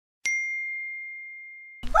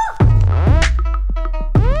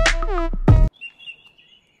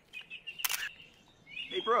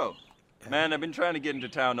Hey, bro. Man, I've been trying to get into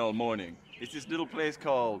town all morning. It's this little place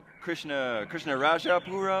called Krishna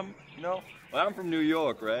Rajapuram, you know? Well, I'm from New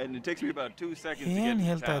York, right? And it takes me about 2 seconds to get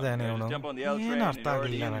into town. I just jump on the L train and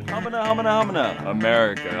Jordindian. Humana.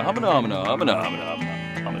 America. Humana.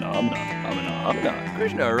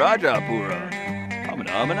 Krishna Rajapuram.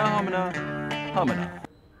 Humana.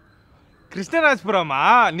 Krishnarajapuram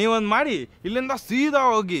नहीं ಒಂದು ಮಾಡಿ इल्लिंदा सीधा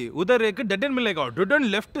होगी उधर एक dead and मिलेगा dead and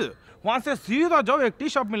left वहां से सीधा जाओ एक टी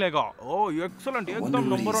शॉप मिलेगा ओ एक्सीलेंट एकदम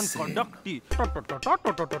नंबर 1 कड़क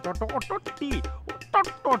टी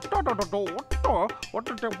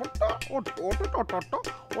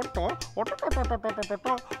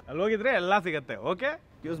ಅಲ್ಲಿ ಹೋಗಿದ್ರೆ ಎಲ್ಲ ಸಿಗುತ್ತೆ okay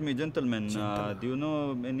Excuse me, gentlemen. Do you know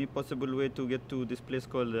any possible way to get to this place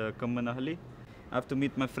called Kammanahalli? I have to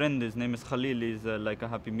meet my friend. His name is Khalil. He's like a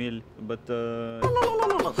happy meal, but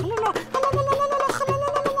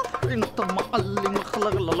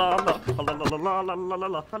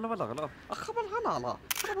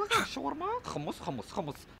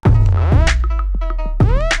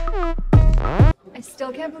I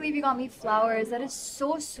still can't believe you got me flowers. That is so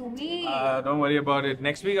sweet. Don't worry about it.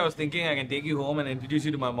 Next week I was thinking I can take you home and introduce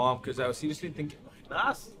you to my mom because I was seriously thinking,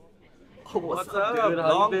 Nas. What's up? Dude,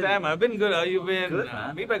 long time. I've been good. How you been? Good,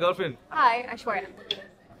 meet my girlfriend. Hi, Aishwarya.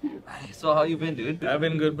 So how you been, dude? I've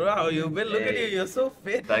been good, bro. How you been? Look at you. You're so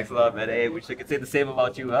fit. Thanks a lot, man. Hey, wish I could say the same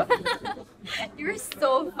about you, huh? You're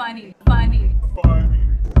so funny.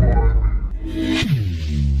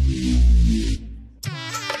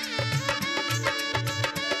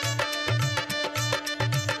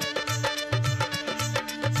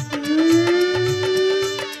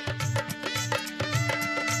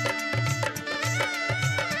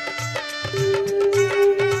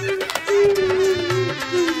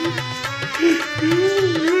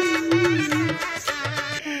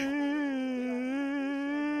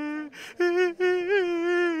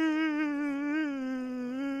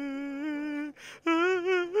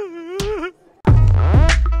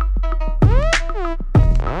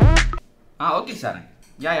 Okay, Sharon.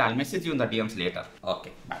 Yeah, I'll message you in the DMs later.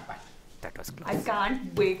 Okay, bye. That was close. I can't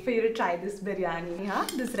wait for you to try this biryani, huh?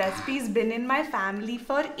 This recipe's been in my family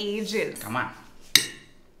for ages. Come on.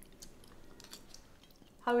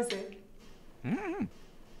 How is it?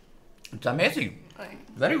 It's amazing. Right.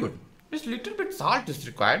 Very good. Just little bit salt is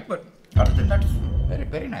required, but other than that, it's very,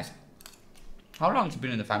 very nice. How long it's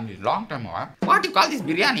been in the family? Long time, huh? What do you call this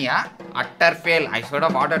biryani, huh? Utter fail. I should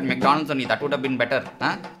have ordered McDonald's only. That would have been better,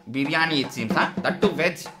 huh? Biryani, it seems, huh? That too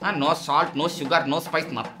veg, huh? No salt, no sugar, no spice.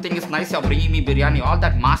 Nothing is nice. You're bringing me biryani. All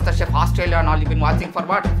that MasterChef Australia and all you've been watching for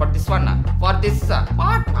what? For this one, huh? For this,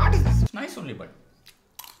 what is this? It's nice only, but.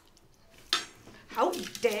 How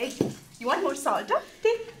dare you? You want more salt, huh?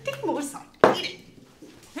 Take more salt. Eat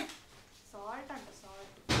it. Salt and salt.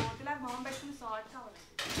 Like mom makes me salt.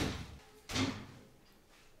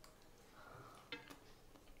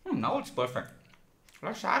 Now it's perfect.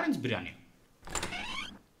 Like Sharon's biryani.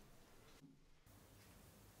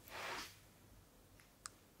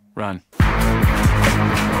 Run.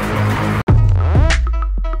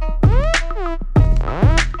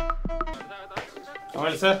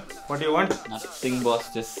 Well, sir, what do you want? Nothing, boss.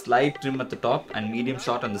 Just slight trim at the top and medium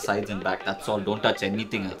shot on the sides and back. That's all. Don't touch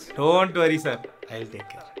anything else. Don't worry, sir. I'll take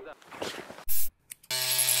care.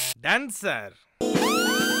 Done, sir.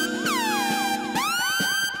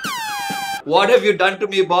 What have you done to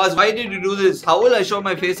me, boss? Why did you do this? How will I show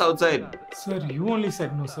my face outside? Sir, you only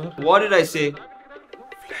said no, sir. What did I say?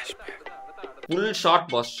 Flashback. Full shot,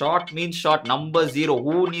 boss. Shot means shot. Number 0.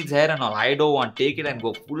 Who needs hair and all? I don't want. Take it and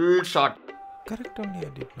go. Full shot. Correct only,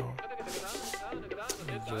 I did know.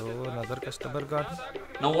 Another customer got.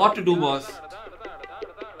 Now what to do, boss?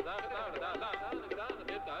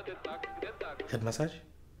 Head massage?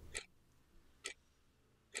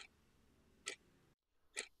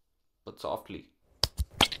 But softly.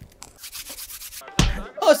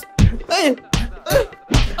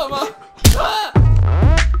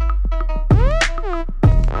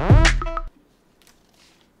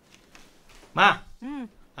 Ma,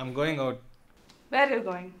 I'm going out. Where are you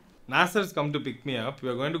going? Nasser's come to pick me up. We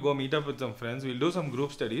are going to go meet up with some friends. We'll do some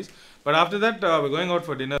group studies. But after that, we're going out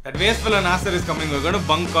for dinner. That waste fellow Nasser is coming. We're going to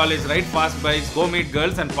bunk college, ride fast bikes, go meet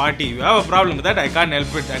girls and party. You have a problem with that? I can't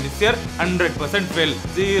help it. And this year, 100% fail.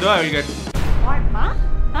 0 I will get. What, ma?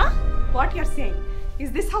 Huh? What you're saying?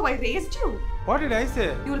 Is this how I raised you? What did I say?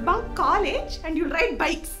 You'll bunk college and you'll ride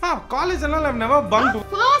bikes. College and all, I've never bunked.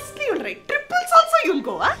 Fastly you'll ride. Triples also you'll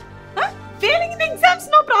go, huh? Failing in the exams,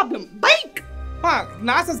 no problem. Bike!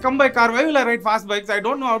 Nasser's come by car. Why will I ride fast bikes? I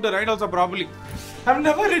don't know how to ride also properly. I've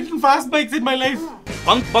never ridden fast bikes in my life.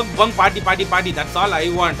 Bunk, party. That's all I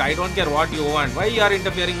want. I don't care what you want. Why you are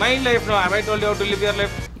interfering my life now? Have I told you how to live your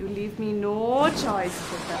life? You leave me no choice,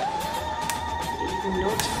 Peter. Leave me no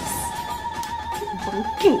choice.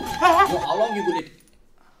 Bunking. How long you going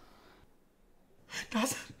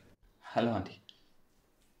to... Hello, auntie.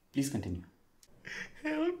 Please continue.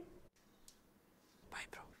 Help. Bye,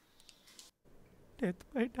 bro. Death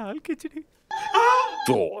by dal khichdi.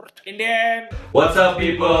 Jordindian. What's up,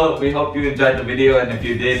 people? We hope you enjoyed the video, and if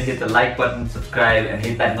you did, hit the like button, subscribe, and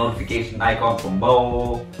hit that notification icon for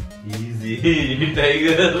more. Easy,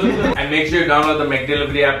 tiger. And make sure you download the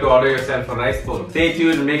McDelivery app to order yourself a rice bowl. Stay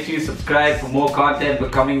tuned and make sure you subscribe for more content. We're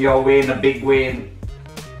coming your way in a big way.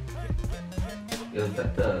 Is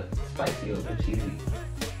that the spicy or the cheesy?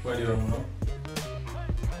 What do you want to know?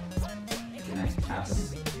 Can I have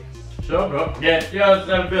some? Sure, bro. Get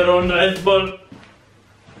yourself your own rice bowl.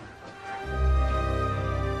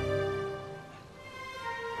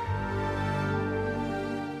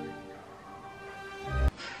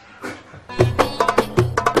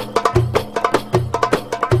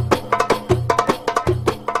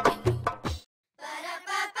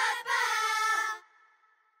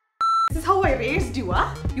 This is how I raised you,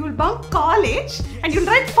 huh? You will bunk college and you'll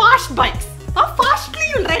ride fast bikes. How fastly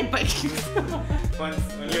you'll ride bikes. Once,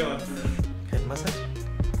 only once. Head massage.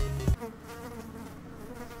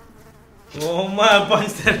 Oh my,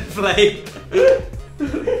 punch that fly.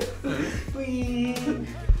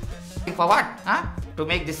 For what? Huh? To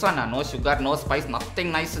make this one, no sugar, no spice,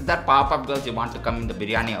 nothing nice. Is that pop-up girls you want to come in the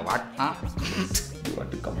biryani or what? Huh? You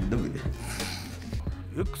want to come in the video?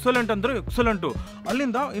 Excellent andre excellent.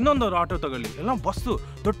 Allinda innondu auto tagalli ella bus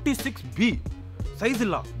 36B size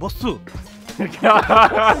illa bus.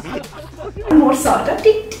 More salt.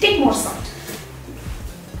 Take more salt.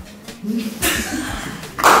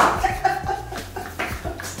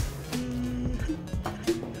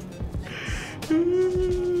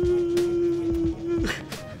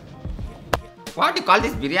 What do you call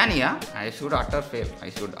this biryani? Huh? I should utter fail.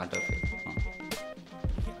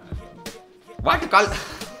 What do you call?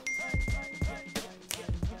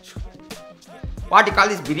 What do you call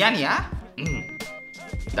this biryani? Huh?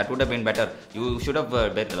 That would have been better. You should have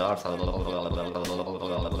better.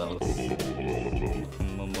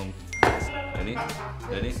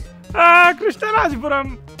 Ready?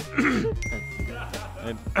 Krishnarajpuram.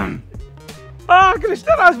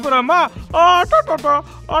 Krishnarajpuram.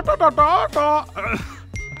 Auto.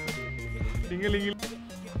 Ding-a-ling.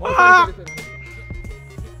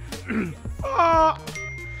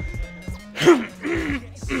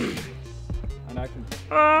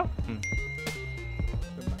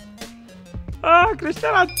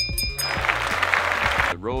 Krishnaraj.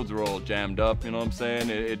 The roads were all jammed up, you know what I'm saying?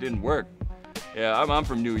 It didn't work. Yeah, I'm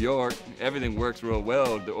from New York. Everything works real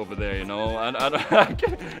well over there, you know. I can't.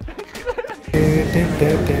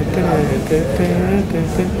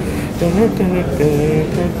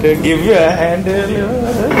 Give you a handle.